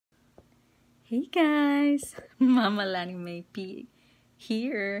Hey guys, Mama Lani May P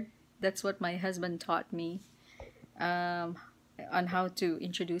here. That's what my husband taught me um, on how to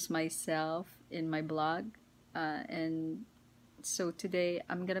introduce myself in my blog. And so today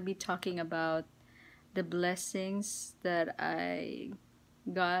I'm gonna be talking about the blessings that I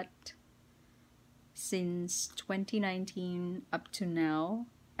got since 2019 up to now.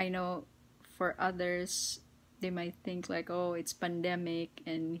 I know for others they might think like, oh, it's pandemic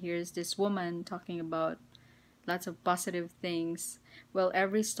and here's this woman talking about lots of positive things. Well,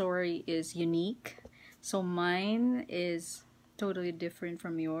 every story is unique. So mine is totally different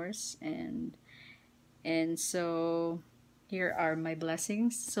from yours, and so here are my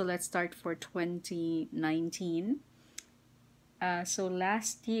blessings. So let's start for 2019. So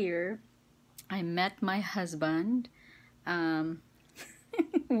last year I met my husband. Um,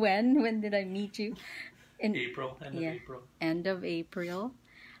 when did I meet you? End of April. End of April.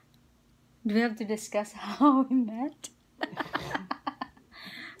 Do we have to discuss how we met? I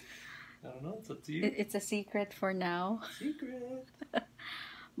don't know, it's up to you. It's a secret for now. Secret.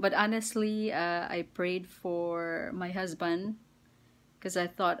 But honestly, I prayed for my husband because I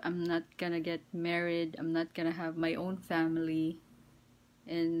thought I'm not gonna get married, I'm not gonna have my own family.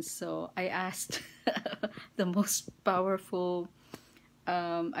 And so I asked the most powerful,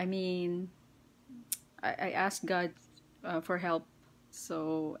 I mean, I asked God for help.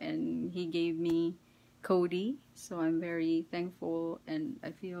 So, and He gave me Cody. So I'm very thankful and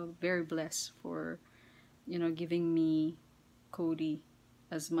I feel very blessed for, giving me Cody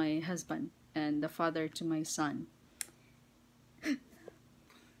as my husband and the father to my son.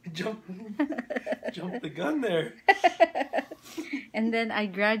 Jump the gun there. And then I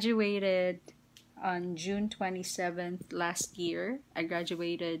graduated on June 27th last year. I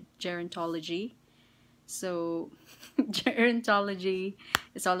graduated Gerontology. So, Gerontology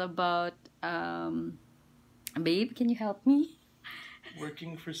is all about, babe, can you help me?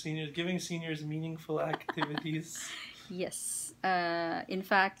 Working for seniors, giving seniors meaningful activities. Yes. In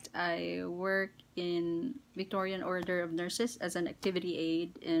fact, I work in Victorian Order of Nurses as an activity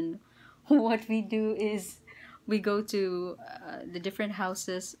aide, and what we do is we go to the different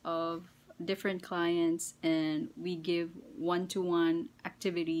houses of different clients and we give one-to-one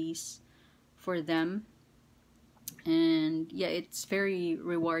activities for them. And yeah, it's very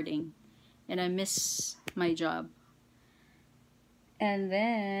rewarding and I miss my job. And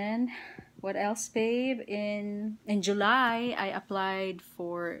then what else, babe? In July I applied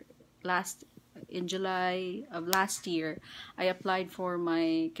for in July of last year I applied for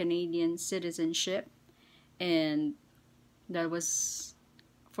my Canadian citizenship, and that was,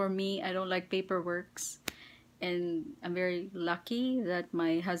 for me, I don't like paperworks, and I'm very lucky that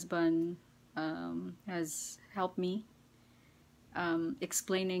my husband has helped me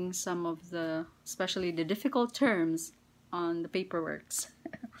explaining some of the, especially the difficult terms on the paperworks.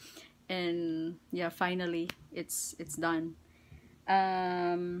 And yeah, finally it's done.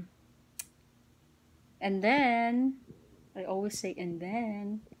 And then I always say, and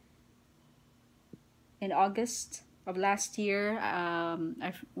then in August of last year,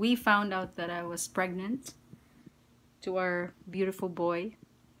 we found out that I was pregnant to our beautiful boy,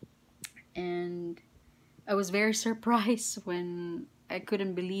 and I was very surprised when I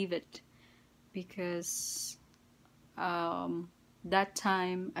couldn't believe it, because that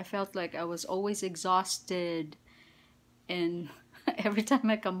time I felt like I was always exhausted, and every time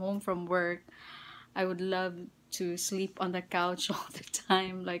I come home from work I would love to sleep on the couch all the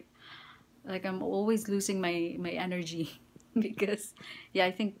time, like I'm always losing my energy. Because yeah,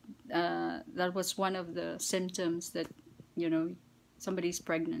 I think that was one of the symptoms that somebody's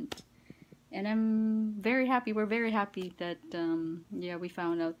pregnant. And I'm very happy, we're very happy that yeah, we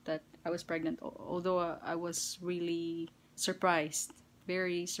found out that I was pregnant, although I was really surprised,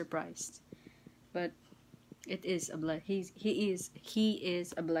 very surprised. But it is a he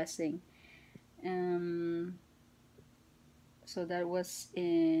is a blessing. So that was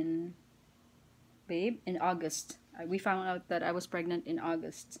in August. We found out that I was pregnant in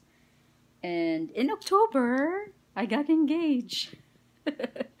August. And in October, I got engaged.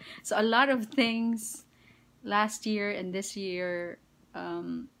 So a lot of things last year and this year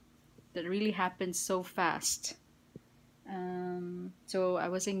that really happened so fast. So I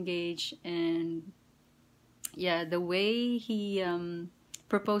was engaged, and yeah, the way he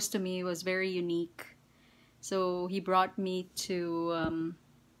proposed to me was very unique. So he brought me to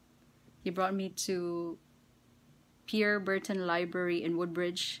Pierre Burton Library in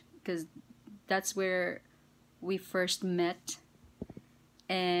Woodbridge, because that's where we first met.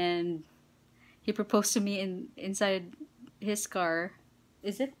 And he proposed to me inside his car,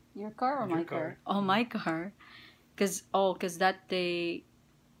 Is it your car or Your my car. car? Oh, my car. Cause that day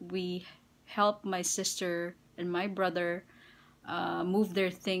we helped my sister and my brother move their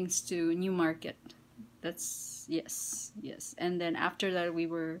things to New Market. That's yes, yes. And then after that we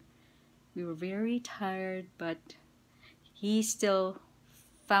were very tired, but he still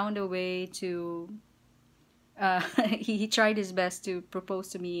found a way to he tried his best to propose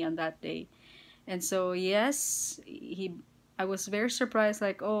to me on that day. And so yes, he I was very surprised,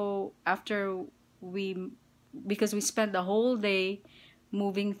 like, oh, after we because we spent the whole day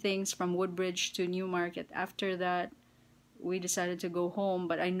moving things from Woodbridge to Newmarket. After that, we decided to go home,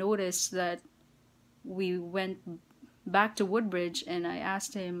 but I noticed that we went back to Woodbridge, and I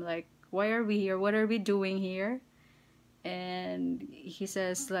asked him, like, why are we here? What are we doing here? And he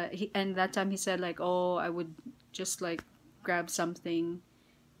says, like, and that time he said, like, oh, I would just like grab something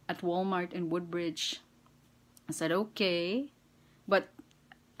at Walmart in Woodbridge. I said, okay. But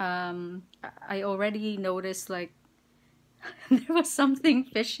I already noticed, like, there was something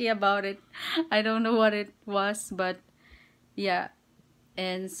fishy about it. I don't know what it was, but yeah.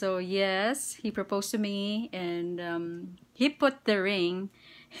 And so, yes, he proposed to me, and he put the ring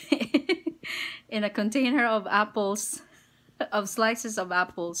in a container of apples, of slices of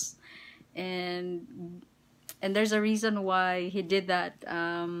apples. And there's a reason why he did that.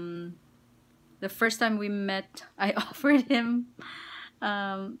 The first time we met, I offered him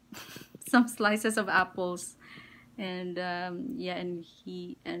um, some slices of apples, and yeah, and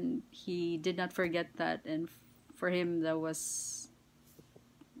he did not forget that, and for him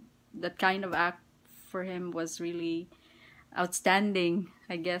that kind of act for him was really outstanding,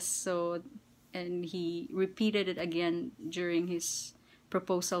 I guess. So, and he repeated it again during his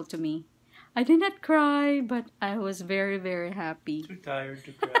proposal to me. I did not cry, but I was very, very happy. Too tired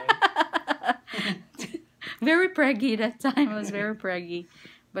to cry. Very preggy that time. I was very preggy,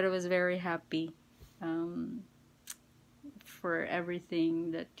 but I was very happy um, for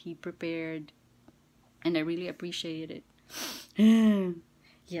everything that he prepared, and I really appreciate it.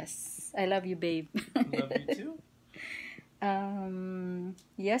 Yes, I love you, babe. Love you too.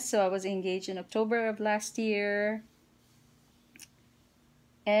 Yes, so I was engaged in October of last year,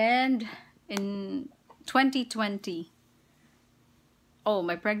 and in 2020, oh,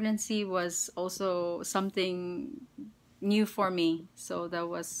 my pregnancy was also something new for me. So that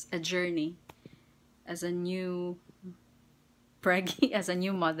was a journey as a new preggy, as a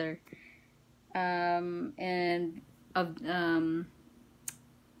new mother. And of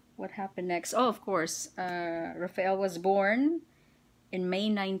what happened next? Oh, of course, Rafael was born in May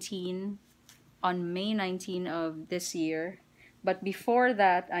 19, on May 19 of this year. But before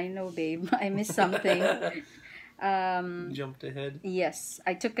that, I know, babe, I missed something. Jumped ahead. Yes,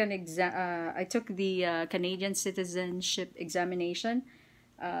 I took an exam. I took the Canadian citizenship examination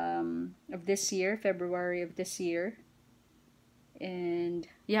of this year, February of this year, and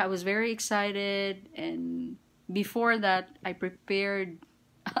yeah, I was very excited. And before that, I prepared.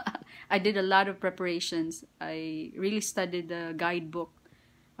 I did a lot of preparations. I really studied the guidebook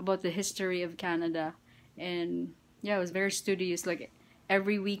about the history of Canada, and yeah, I was very studious. Like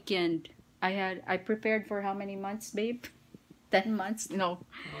every weekend, I prepared for how many months, babe? 10 months? No,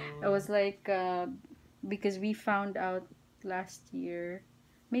 it was like because we found out last year,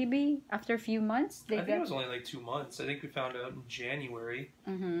 maybe after a few months I think it was only like 2 months. I think we found out in January,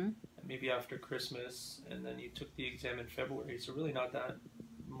 maybe after Christmas, and then you took the exam in February. So really not that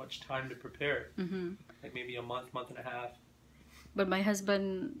much time to prepare. Like maybe a month, month and a half. But my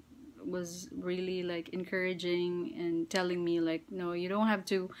husband was really like encouraging and telling me, like, no, you don't have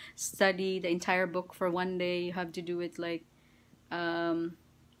to study the entire book for one day. You have to do it like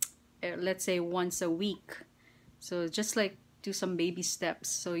let's say once a week. So just like do some baby steps.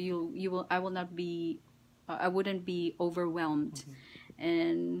 So I will not be I wouldn't be overwhelmed.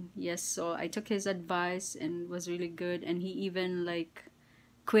 And yes, so I took his advice and it was really good. And he even like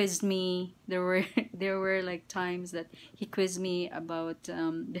quizzed me. There were there were like times that he quizzed me about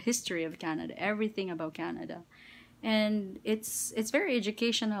the history of Canada, everything about Canada, and it's very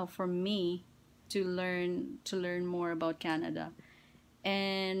educational for me to learn more about Canada.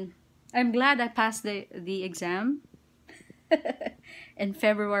 And I'm glad I passed the exam in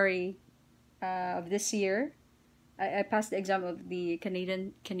February of this year. I passed the exam of the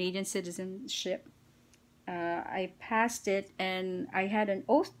Canadian citizenship. I passed it, and I had an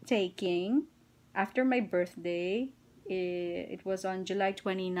oath taking after my birthday. It was on July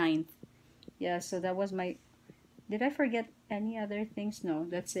 29th. Yeah, so that was my. Did I forget any other things? No,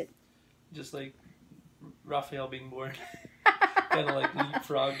 that's it. Just like Raphael being born. Kind of like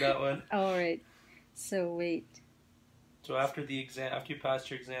leapfrog that one. All right. So wait. So after the exam, after you passed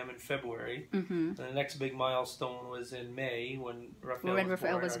your exam in February, Mm-hmm. the next big milestone was in May when Raphael When was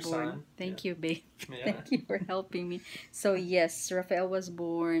Raphael born, was our born. son. Thank you, babe. Yeah. Thank you for helping me. So yes, Raphael was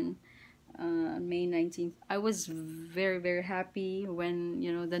born May 19th. I was very, very happy when,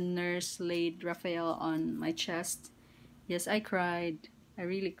 the nurse laid Raphael on my chest. Yes, I cried. I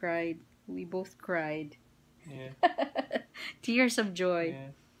really cried. We both cried. Yeah. Tears of joy Yeah.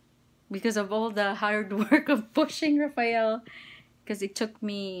 because of all the hard work of pushing Raphael. Because it took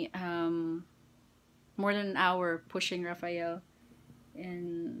me more than an hour pushing Raphael.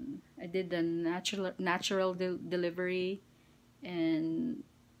 And I did the natural delivery, and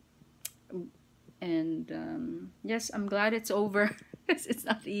yes, I'm glad it's over. It's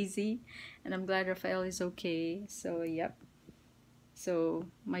not easy, and I'm glad Rafael is okay. So yep. So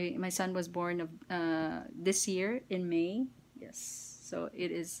my son was born of this year in May. Yes. So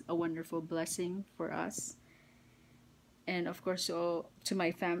it is a wonderful blessing for us, and of course, so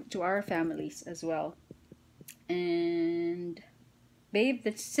to our families as well. And babe,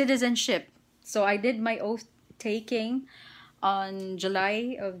 the citizenship. So I did my oath taking on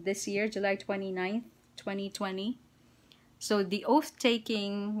July of this year, July 29th, 2020. So the oath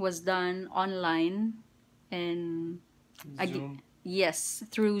taking was done online, and Zoom. yes,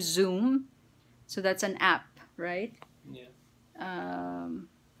 through Zoom. So that's an app, right? Yeah. Um,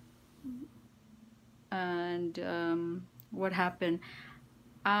 and what happened?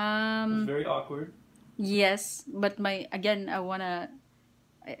 It was very awkward. Yes, but I wanna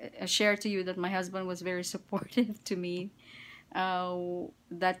share to you that my husband was very supportive to me.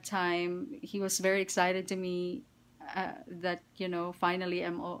 That time he was very excited to me that finally I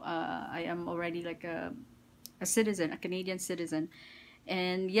am already like a citizen, a Canadian citizen.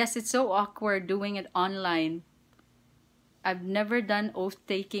 And yes, it's so awkward doing it online. I've never done oath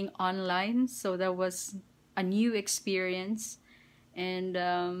taking online, so that was a new experience. And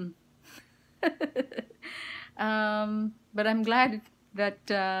but I'm glad that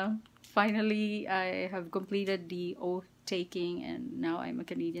finally I have completed the oath taking, and now I'm a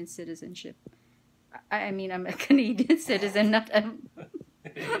Canadian citizenship. I mean, I'm a Canadian citizen, not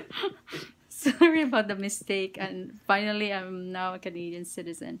sorry about the mistake. And finally, I'm now a Canadian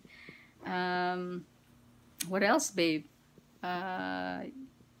citizen. What else, babe?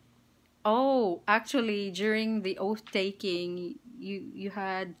 Oh, actually, during the oath taking, you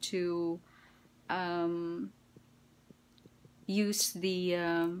had to um, use the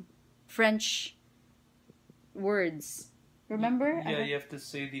French words. Remember? Yeah, you have to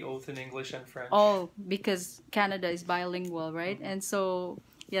say the oath in English and French. Oh, because Canada is bilingual, right? Mm-hmm. And so,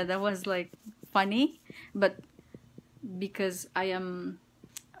 yeah, that was like funny, but because I am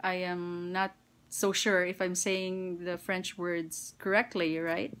not so sure if I'm saying the French words correctly,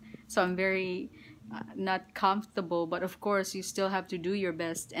 right? So I'm very not comfortable, but of course you still have to do your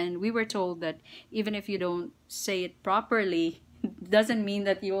best. And we were told that even if you don't say it properly, doesn't mean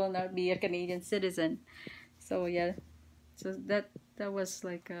that you will not be a Canadian citizen. So yeah, so that was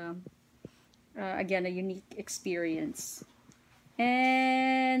like again a unique experience.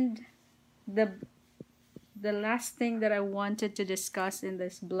 And the the last thing that I wanted to discuss in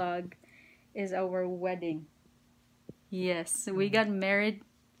this blog is our wedding. Yes, we got married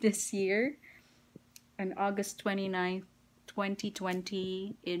this year on August 29th,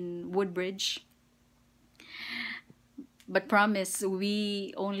 2020 in Woodbridge. But promise,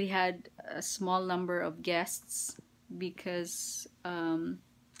 we only had a small number of guests because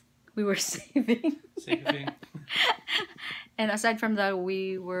we were saving. Saving. And aside from that,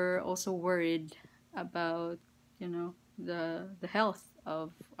 we were also worried about, the health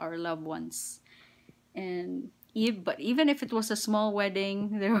of our loved ones. And but even if it was a small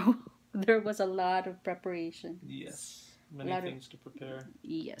wedding, there was a lot of preparation. Yes. Many things to prepare.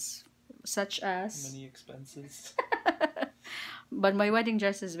 Yes, such as many expenses. But my wedding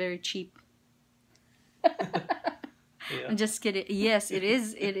dress is very cheap. Yeah. I'm just kidding. Yes, it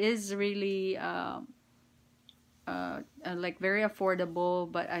is. It is really like very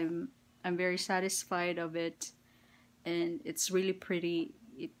affordable, but I'm very satisfied of it, and it's really pretty.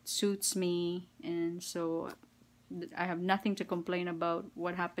 It suits me, and so I have nothing to complain about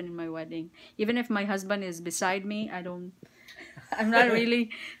what happened in my wedding. Even if my husband is beside me, I'm not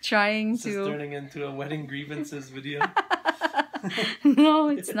really trying This to. is turning into a wedding grievances video. No,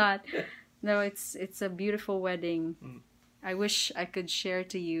 it's not. No, it's a beautiful wedding. Mm. I wish I could share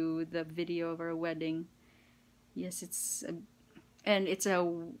to you the video of our wedding. Yes, it's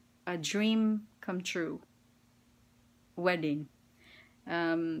a dream come true wedding.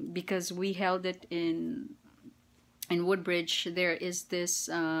 Because we held it in Woodbridge. There is this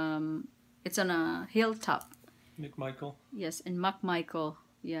it's on a hilltop. McMichael. Yes, in McMichael.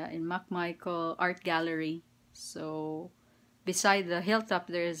 Yeah, in McMichael Art Gallery. So beside the hilltop,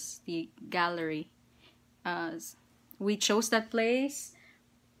 there's the gallery. We chose that place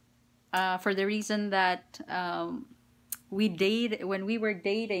for the reason that when we were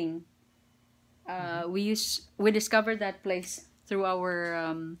dating. We discovered that place through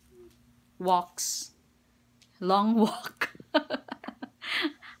our walks, long walk.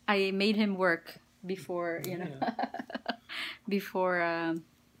 I made him work before before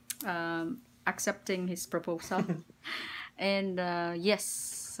accepting his proposal, and yes,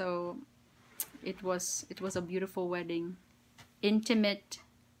 so it was a beautiful wedding, intimate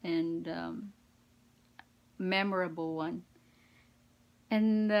and memorable one,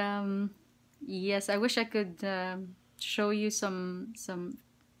 and yes, I wish I could show you some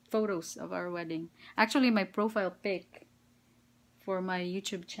photos of our wedding. Actually, my profile pic for my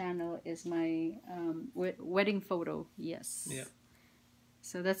YouTube channel is my wedding photo. Yes. Yeah.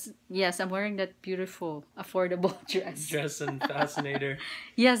 So yes, I'm wearing that beautiful, affordable dress. Dress and fascinator.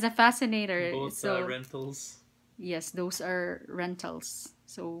 Yes, the fascinator. Both So rentals. yes, those are rentals.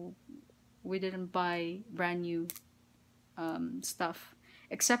 So we didn't buy brand new stuff,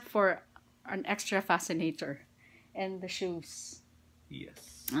 except for an extra fascinator and the shoes.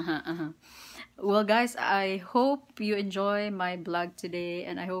 Yes. Well, guys, I hope you enjoy my blog today,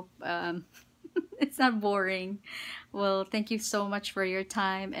 and I hope it's not boring. Well, thank you so much for your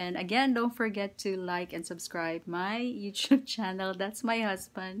time, and again, don't forget to like and subscribe my YouTube channel. That's my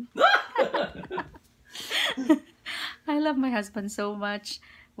husband. I love my husband so much.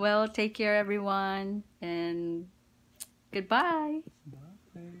 Well, take care, everyone, and goodbye. Bye.